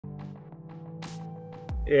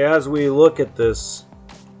As we look at this,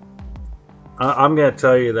 I'm going to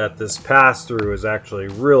tell you that this pass-through is actually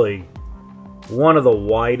really one of the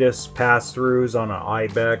widest pass-throughs on an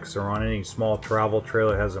IBEX or on any small travel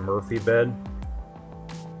trailer that has a Murphy bed.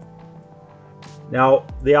 Now,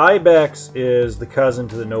 the IBEX is the cousin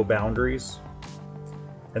to the No Boundaries,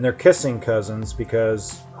 and they're kissing cousins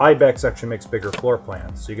because IBEX actually makes bigger floor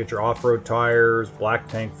plans. So you get your off-road tires, black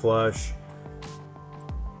tank flush,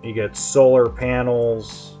 you get solar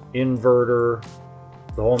panels, inverter,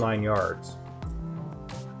 the whole 9 yards.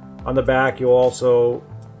 On the back, you'll also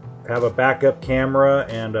have a backup camera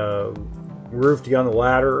and a roof to get on the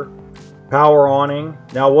ladder, power awning.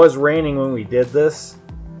 Now, it was raining when we did this.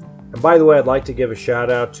 And by the way, I'd like to give a shout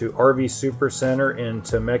out to RV Supercenter in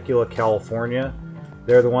Temecula, California.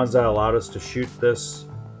 They're the ones that allowed us to shoot this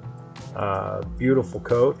beautiful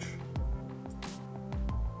coach.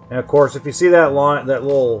 And of course, if you see that line, that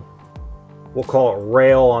little, we'll call it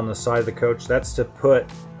rail on the side of the coach, that's to put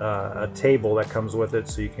a table that comes with it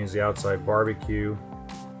so you can use the outside barbecue.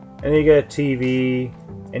 And then you get a TV,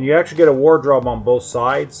 and you actually get a wardrobe on both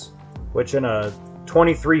sides, which in a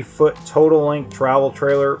 23-foot total length travel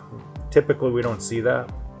trailer, typically we don't see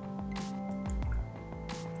that.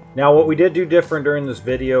 Now, what we did do different during this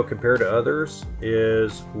video compared to others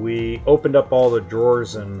is we opened up all the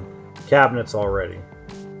drawers and cabinets already.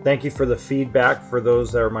 Thank you for the feedback for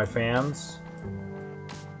those that are my fans.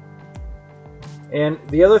 And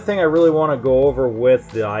the other thing I really want to go over with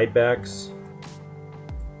the IBEX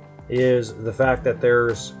is the fact that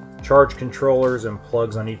there's charge controllers and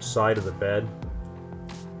plugs on each side of the bed.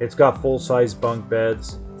 It's got full-size bunk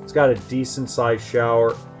beds. It's got a decent-sized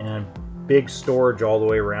shower and big storage all the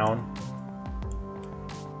way around.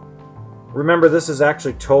 Remember, this is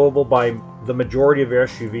actually towable by the majority of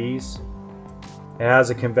SUVs. It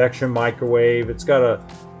has a convection microwave. It's got a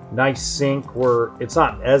nice sink where it's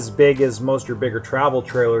not as big as most of your bigger travel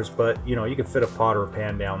trailers, but you know, you can fit a pot or a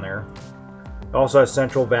pan down there. It also has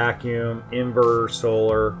central vacuum, inverter,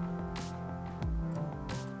 solar,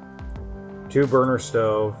 2-burner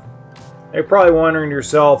stove. You're probably wondering to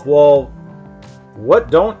yourself, well,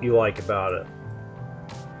 what don't you like about it?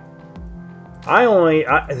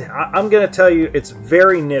 I'm going to tell you, it's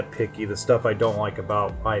very nitpicky, the stuff I don't like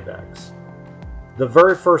about IBEX. The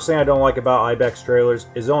very first thing I don't like about IBEX trailers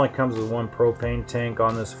is it only comes with one propane tank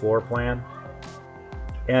on this floor plan.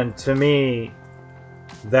 And to me,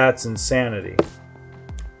 that's insanity.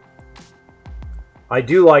 I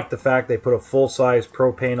do like the fact they put a full-size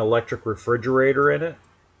propane electric refrigerator in it.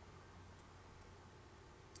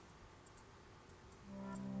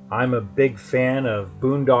 I'm a big fan of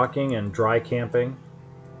boondocking and dry camping.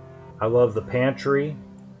 I love the pantry.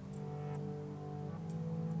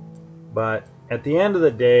 But at the end of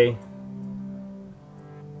the day,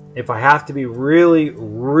 if I have to be really,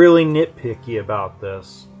 really nitpicky about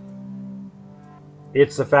this,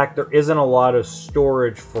 it's the fact there isn't a lot of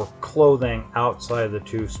storage for clothing outside of the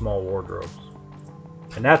 2 small wardrobes.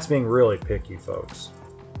 And that's being really picky, folks.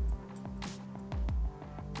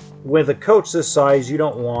 With a coach this size, you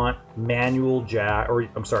don't want manual jack, or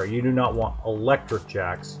I'm sorry, you do not want electric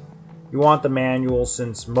jacks. You want the manual,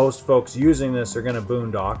 since most folks using this are going to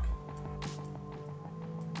boondock.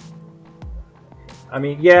 I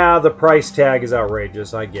mean, yeah, the price tag is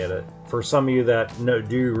outrageous. I get it. For some of you that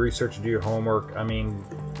do research and do your homework, I mean,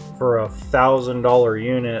 for a $1,000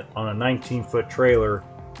 unit on a 19-foot trailer,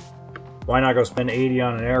 why not go spend $80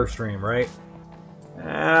 on an Airstream, right?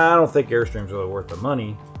 I don't think Airstream's really worth the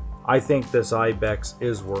money. I think this IBEX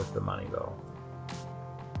is worth the money, though.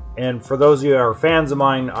 And for those of you that are fans of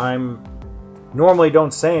mine, I'm normally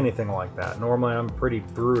don't say anything like that. Normally, I'm pretty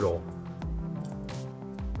brutal.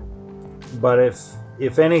 But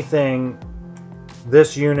if anything,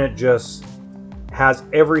 this unit just has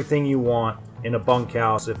everything you want in a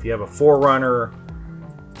bunkhouse. If you have a 4Runner,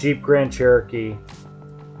 Jeep Grand Cherokee,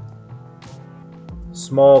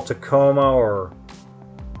 small Tacoma or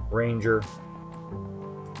Ranger.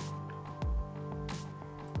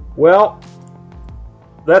 Well,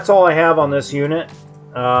 that's all I have on this unit.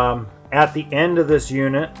 At the end of this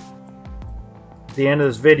unit, at the end of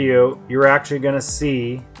this video, you're actually going to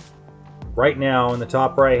see right now in the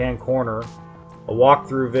top right hand corner a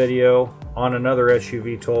walkthrough video on another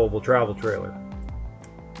SUV towable travel trailer.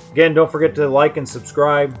 Again, don't forget to like and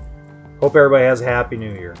subscribe. Hope everybody has a happy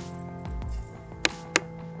new year.